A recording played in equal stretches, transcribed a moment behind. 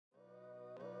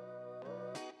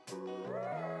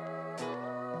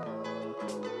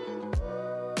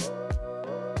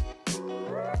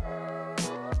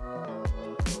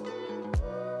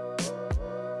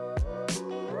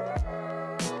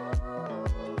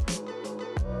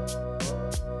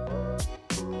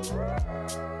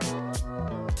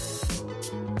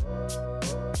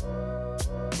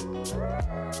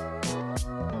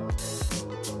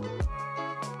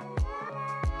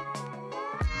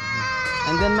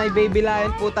And then may baby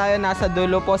lion po tayo. Nasa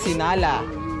dulo po si Nala.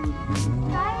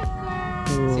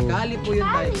 Si Kali po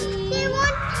yung tiger.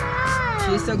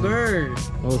 She's a girl.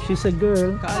 Oh, she's a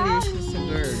girl. Kali, she's a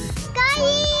girl.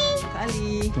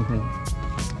 Kali.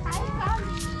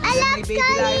 I love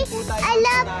Kali. I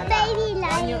love baby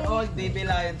lion. 1-year-old baby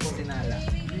lion po si Nala.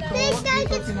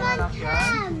 Dito sinanap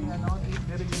yan.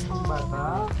 Yung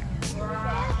bata.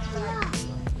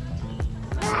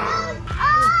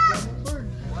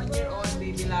 1-year-old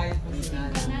baby lion po si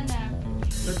Nala.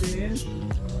 Sabihin?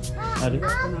 Ano?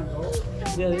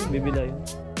 Yeah, baby lion.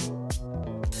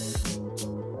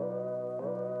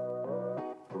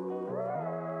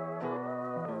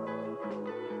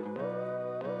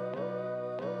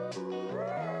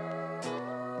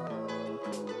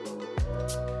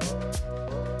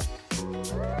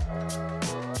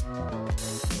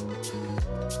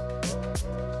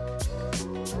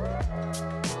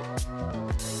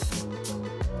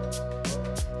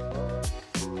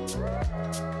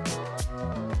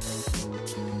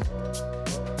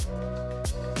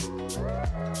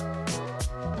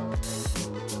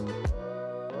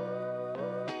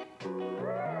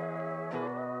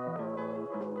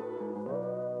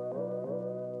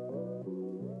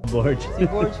 Borge. Si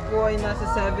Borge po ay nasa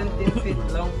 17 feet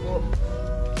lang po.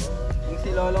 Yung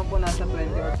si Lolong po nasa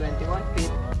 20 or 21 feet.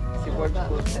 Si Borge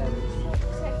po 7.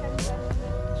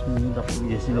 Sumunod ako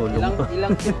si Lolong pa.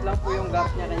 Ilang feet lang po yung gap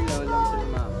niya kay Lolong, sir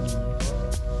ma'am.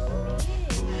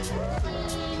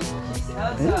 Si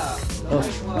Elsa. Oh.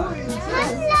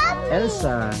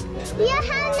 Elsa. You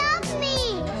love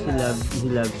me.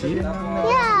 He loves you?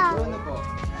 Yeah. Ano po?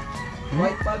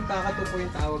 White pug kakatu po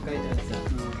yung tawag kay Elsa.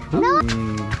 No.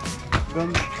 Oy.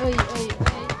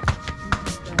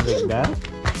 Ganda?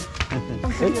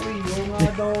 Yung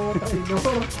nga daw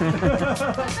traidor.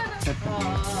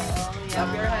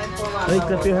 Clap your hands po ma'am. Hey,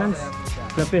 clap your hands.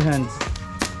 Clap your hands.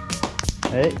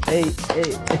 Hey. Hey.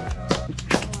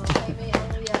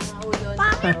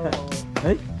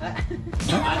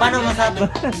 Paano masabi?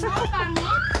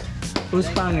 Who's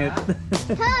pangit?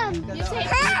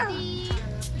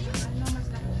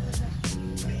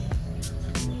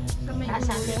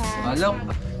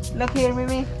 Look here,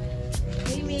 Mimi.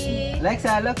 Mimi.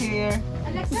 Alexa, look here.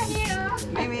 Alexa here.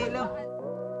 Mimi, look.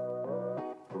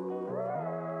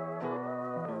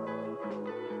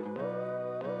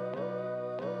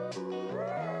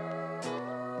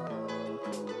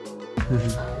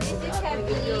 Is it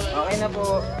heavy? Okay na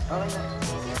po. Okay na.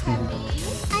 Is it heavy?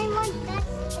 I want that.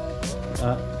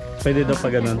 Ah, pwede daw pa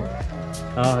ganun.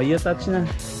 Ah, you touch na.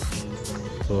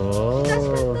 Oh.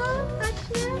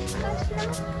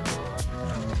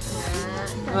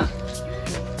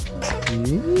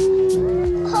 You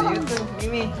too,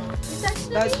 Mimi.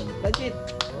 Touch it.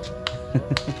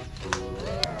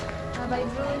 Bye,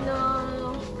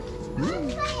 Bruno.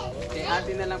 Okay,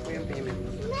 atin na lang po yung payment.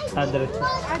 Diretso.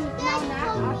 Now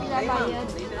na? Pinabayad.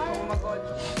 Later po mag-call.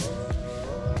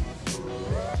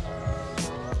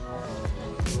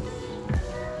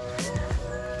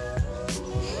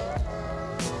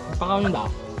 Pakawin daw.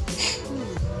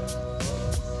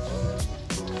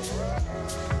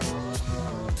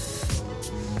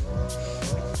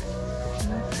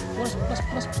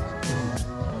 Plus.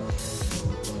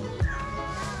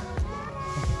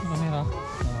 Kamera.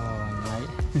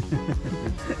 Alright.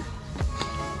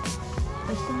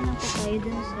 Gusto mo lang po tayo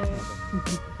dun, sir.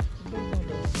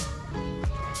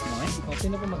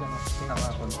 Okay na po magana.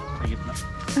 Nakakon sa gitna.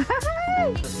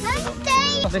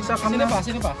 Alexa,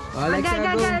 sino pa? Alexa,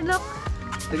 go. Look.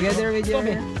 Together with your...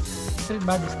 Street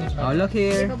body. Oh, look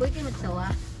here. Kabuti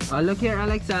magsawa. Oh, look here,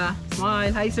 Alexa.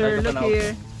 Smile. Hi, sir. Look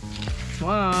here.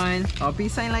 Smile. Oh,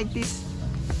 peace sign like this.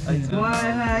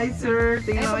 Smile. Hi, sir.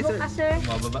 Tingnan ako, sir. Sir.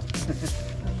 Mababa.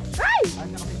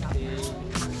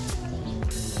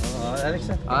 Oh,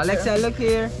 Alexa. Oh, Alexa, look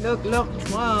here. Look.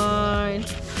 Smile.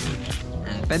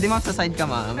 Pwede mo sa side ka,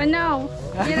 ma'am. No.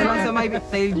 Dito lang sa may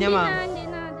tail niya, ma'am.